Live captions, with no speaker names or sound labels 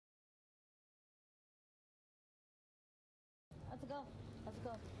go，Let's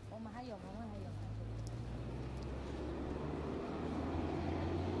go， 我们还有。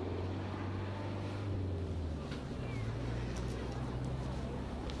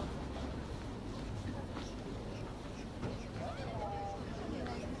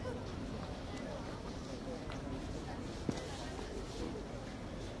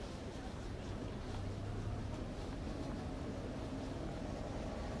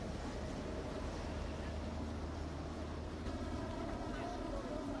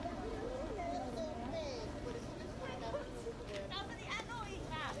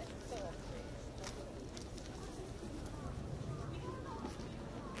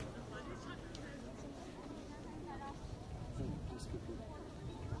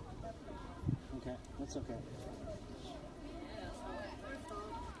Okay, that's okay.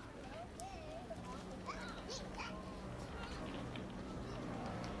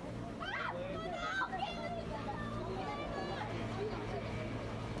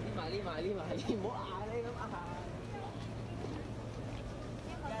 Đi mà, mốt ai đấy lắm à.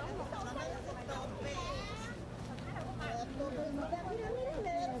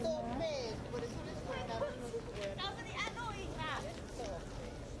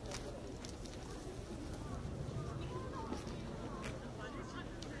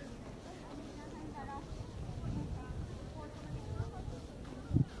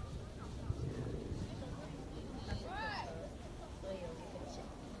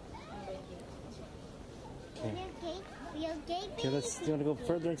 Okay, do you want to go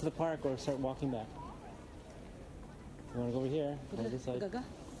further into the park or start walking back? You want to go over here? Go this side.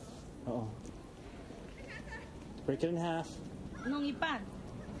 Uh-oh. Break it in half. Nung ipan.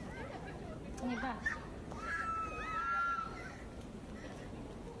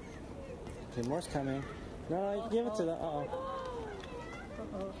 Okay, more's coming. No, give it to the... Uh-oh.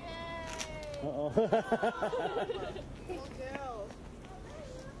 Uh-oh.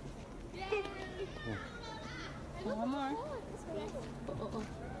 One more.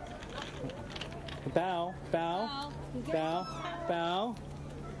 Bow.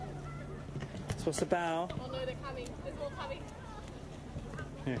 Supposed to bow. Oh no, they're coming. There's more coming.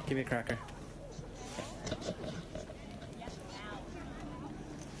 Here, give me a cracker.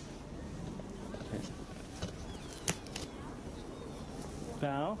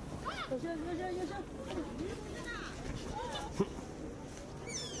 Bow.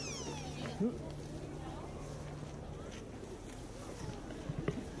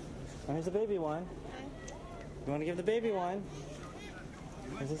 Oh, here's the baby one. You want to give the baby one?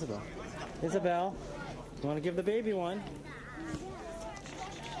 Where's Isabel? Isabel, you want to give the baby one?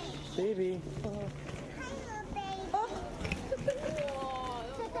 Baby.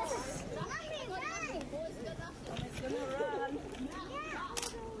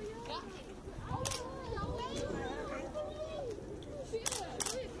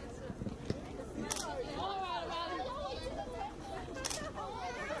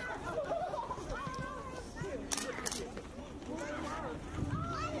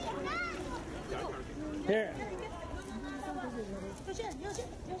 Here.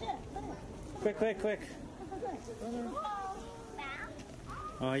 Quick.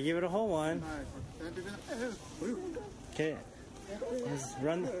 Oh, you give it a whole one. Okay. Let's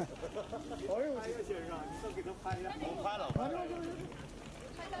run.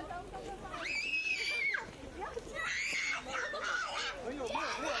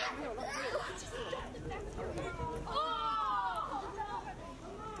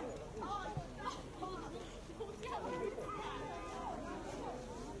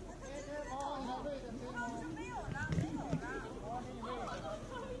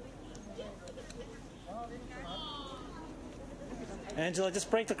 Angela, just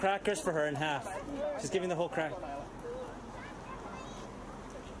break the crackers for her in half. She's giving the whole crack.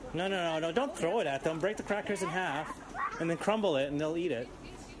 No, don't throw it at them. Break the crackers in half and then crumble it and they'll eat it.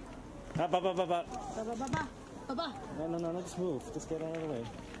 No, just move. Just get out of the way.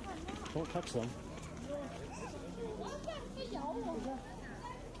 Don't touch them.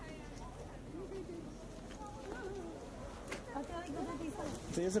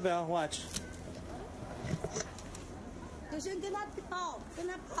 See, Isabel, watch. 你先跟他跑，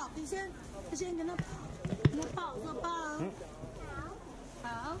你先跟他跑，做跑。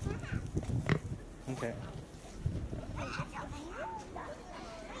好。Okay.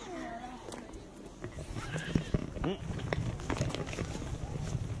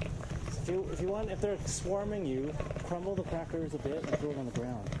 If you want, if they're swarming you, crumble the crackers a bit and throw it on the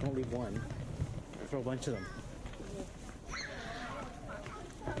ground. Don't leave one. Throw a bunch of them.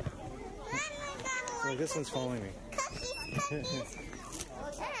 Like this one's following me.